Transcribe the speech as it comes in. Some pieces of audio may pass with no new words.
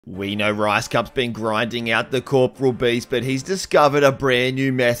We know Rice Cup's been grinding out the corporal beast, but he's discovered a brand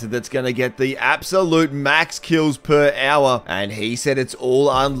new method that's going to get the absolute max kills per hour. And he said it's all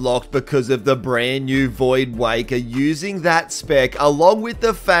unlocked because of the brand new Void Waker. Using that spec, along with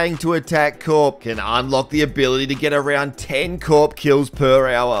the Fang to attack Corp, can unlock the ability to get around 10 Corp kills per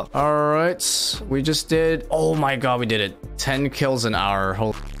hour. Alright, we just did... Oh my god, we did it. 10 kills an hour.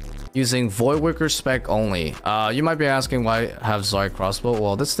 Holy... Using Void Waker spec only. You might be asking why I have Zoi crossbow.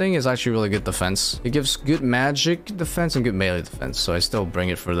 Well, this thing is actually really good defense. It gives good magic defense and good melee defense, so I still bring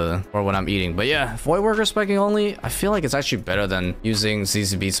it for when I'm eating. But yeah, Void Waker specking only, I feel like it's actually better than using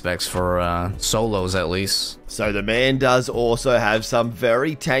ZZB specs for solos at least. So the man does also have some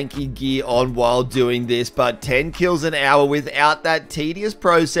very tanky gear on while doing this, but 10 kills an hour without that tedious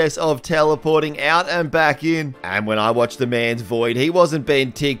process of teleporting out and back in. And when I watched the man's Void, he wasn't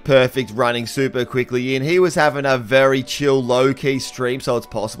being tick perfect running super quickly in. He was having a very chill, low-key stream, so it's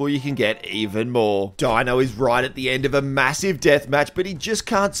possible you can get even more. Dino is right at the end of a massive deathmatch, but he just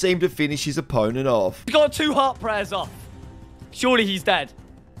can't seem to finish his opponent off. He got 2 heart prayers off. Surely he's dead.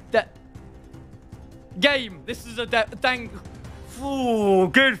 Game. This is a thank. Ooh,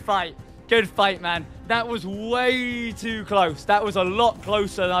 good fight. Good fight, man. That was way too close. That was a lot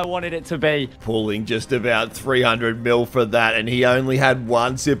closer than I wanted it to be. Pulling just about 300 mil for that, and he only had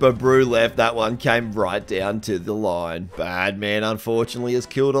 1 sip of brew left. That one came right down to the line. Bad man, unfortunately, has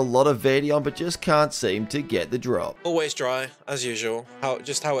killed a lot of Verdion, but just can't seem to get the drop. Always dry, as usual. How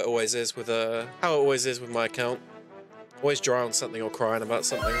it always is with my account. Always dry on something or crying about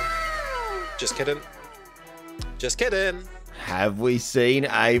something. Just kidding. Just kidding. Have we seen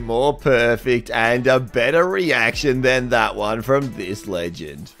a more perfect and a better reaction than that one from this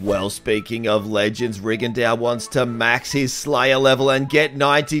legend? Well, speaking of legends, Rigondow wants to max his Slayer level and get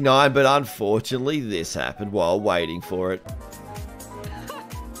 99, but unfortunately this happened while waiting for it.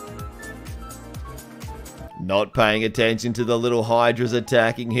 Not paying attention to the little Hydras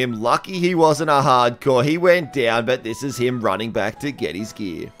attacking him. Lucky he wasn't a hardcore. He went down, but this is him running back to get his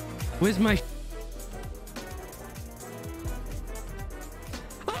gear. Where's my...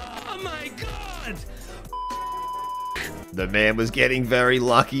 The man was getting very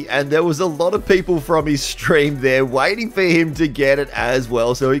lucky, and there was a lot of people from his stream there waiting for him to get it as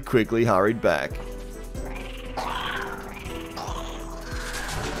well, so he quickly hurried back.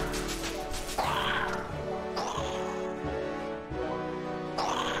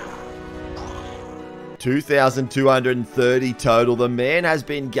 2,230 total. The man has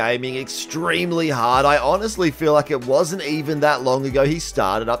been gaming extremely hard. I honestly feel like it wasn't even that long ago he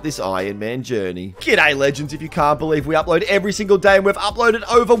started up this Iron Man journey. G'day legends, if you can't believe we upload every single day and we've uploaded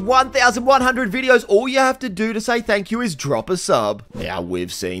over 1,100 videos, all you have to do to say thank you is drop a sub. Now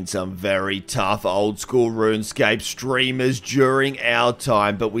we've seen some very tough old school RuneScape streamers during our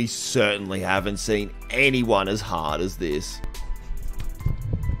time, but we certainly haven't seen anyone as hard as this.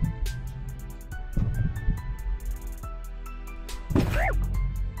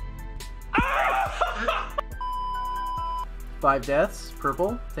 Five deaths,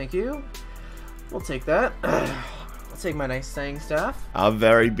 purple, thank you. We'll take that. I'll take my nice Sang staff. A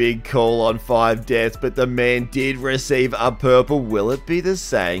very big call on 5 deaths, but the man did receive a purple. Will it be the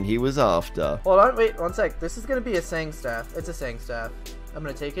Sang he was after? Hold on, wait, one sec. This is gonna be a Sang staff. It's a Sang staff. I'm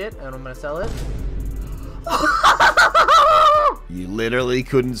gonna take it, and I'm gonna sell it. You literally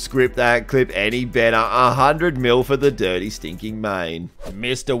couldn't script that clip any better. 100 mil for the dirty stinking main.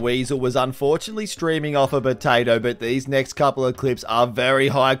 Mr. Weasel was unfortunately streaming off a potato, but these next couple of clips are very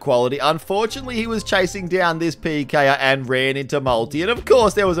high quality. Unfortunately, he was chasing down this PKer and ran into multi, and of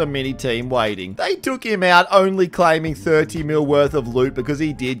course there was a mini team waiting. They took him out, only claiming 30 mil worth of loot because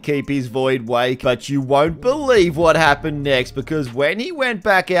he did keep his Void Wake, but you won't believe what happened next, because when he went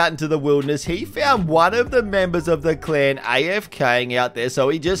back out into the wilderness, he found one of the members of the clan AFKing out there, so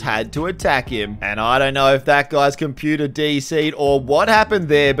he just had to attack him. And I don't know if that guy's computer DC'd or what happened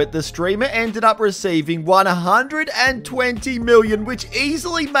there, but the streamer ended up receiving 120 million, which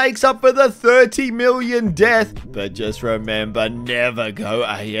easily makes up for the 30 million death. But just remember, never go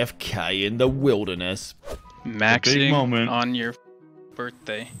AFK in the wilderness. Maxing on your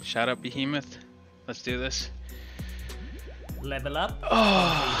birthday. Shout out Behemeth. Let's do this. Level up.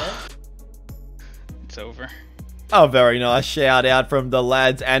 Oh. It's over. A very nice shout out from the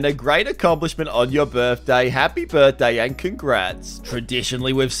lads and a great accomplishment on your birthday. Happy birthday and congrats.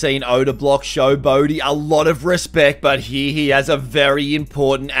 Traditionally, we've seen Odablock show Bodhi a lot of respect, but here he has a very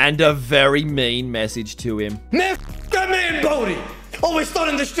important and a very mean message to him. Come in, Bodhi! Always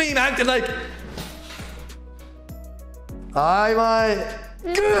starting the stream acting like...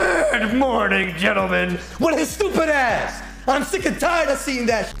 Good morning, gentlemen. With his stupid ass. I'm sick and tired of seeing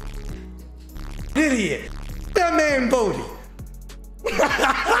that idiot. That man Bodhi.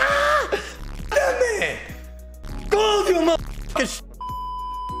 That man. Go you motherfucking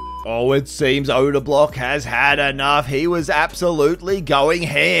Oh, it seems Odablock has had enough. He was absolutely going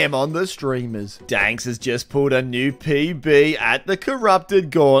ham on the streamers. Danks has just pulled a new PB at the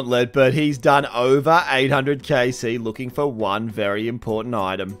Corrupted Gauntlet, but he's done over 800 KC looking for one very important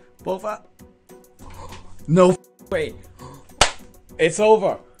item. Bofa. No way. It's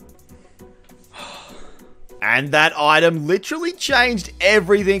over. And that item literally changed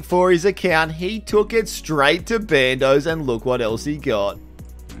everything for his account. He took it straight to Bandos, and look what else he got.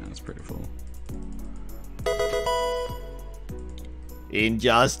 That's pretty full. In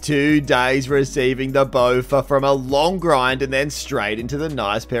just 2 days, receiving the Bofa from a long grind and then straight into the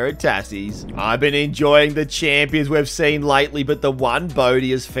nice pair of tassies. I've been enjoying the champions we've seen lately, but the one Bodhi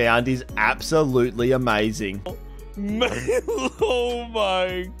has found is absolutely amazing. Man, oh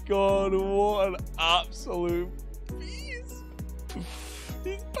my god, what an absolute beast.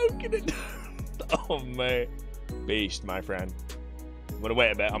 He's poking it down. Oh man. Beast, my friend. I'm gonna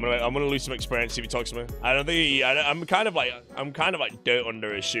wait a bit. I'm gonna lose some experience if he talks to me. I don't think I'm kind of like dirt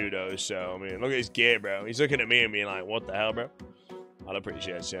under his shoe though, so I mean look at his gear, bro. He's looking at me and being like, what the hell, bro? I'd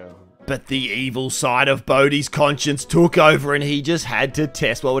appreciate so. But the evil side of Bodhi's conscience took over, and he just had to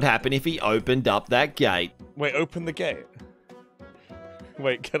test what would happen if he opened up that gate. Wait, open the gate.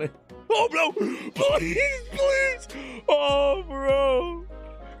 Wait, can I? Oh no! Please, please! Oh, bro!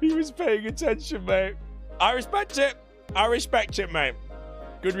 He was paying attention, mate. I respect it. I respect it, mate.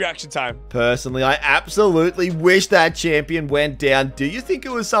 Good reaction time. Personally, I absolutely wish that champion went down. Do you think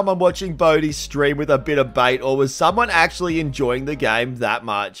it was someone watching Bodhi's stream with a bit of bait, or was someone actually enjoying the game that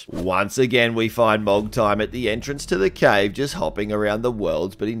much? Once again, we find Mogtime at the entrance to the cave, just hopping around the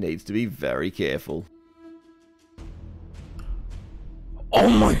worlds, but he needs to be very careful. Oh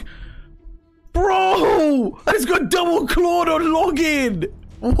my... Bro! I just got double clawed on login!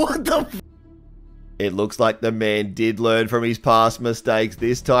 What the f... It looks like the man did learn from his past mistakes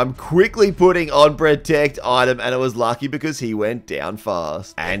this time, quickly putting on Protect item, and it was lucky because he went down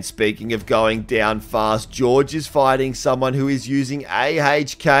fast. And speaking of going down fast, George is fighting someone who is using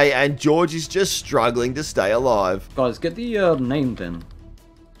AHK, and George is just struggling to stay alive. Guys, get the name then.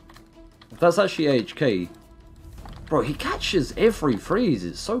 If that's actually AHK. Bro, he catches every freeze,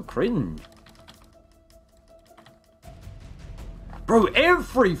 it's so cringe. Bro,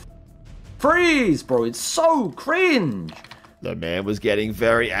 every freeze, bro, it's so cringe. The man was getting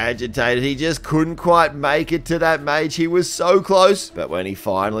very agitated. He just couldn't quite make it to that mage. He was so close. But when he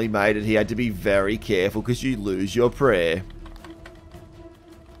finally made it, he had to be very careful because you lose your prayer.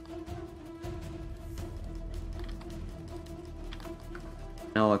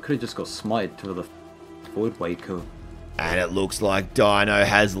 No, I could have just got smited to the Void Waker. And it looks like Dino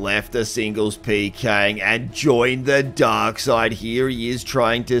has left the singles PKing and joined the dark side. Here he is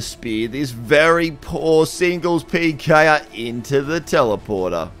trying to spear this very poor singles PKer into the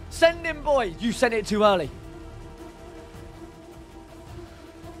teleporter. Send him, boy. You sent it too early.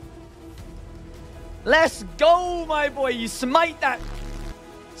 Let's go, my boy. You smite that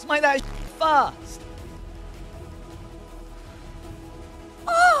fast.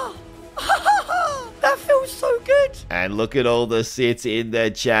 Oh. That feels so good. And look at all the sits in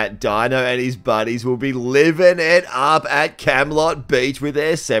the chat. Dino and his buddies will be living it up at Camelot Beach with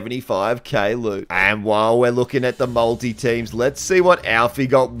their 75k loot. And while we're looking at the multi-teams, let's see what Alfie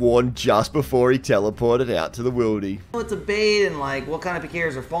got warned just before he teleported out to the wildy. It's a bait, and like what kind of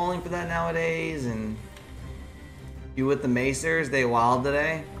PKers are falling for that nowadays, and you with the Macers, they wild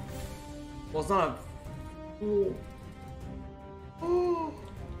today. Well, it's not a... Ooh. Ooh.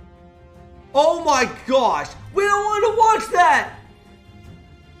 Oh my gosh! We don't want to watch that!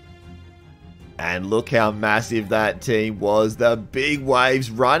 And look how massive that team was. The big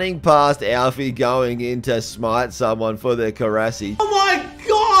waves running past Alfie going in to smite someone for their Karasi. Oh my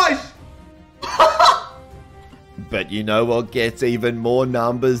gosh! But you know what gets even more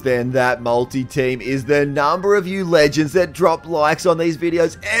numbers than that multi-team is the number of you legends that drop likes on these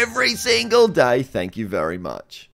videos every single day. Thank you very much.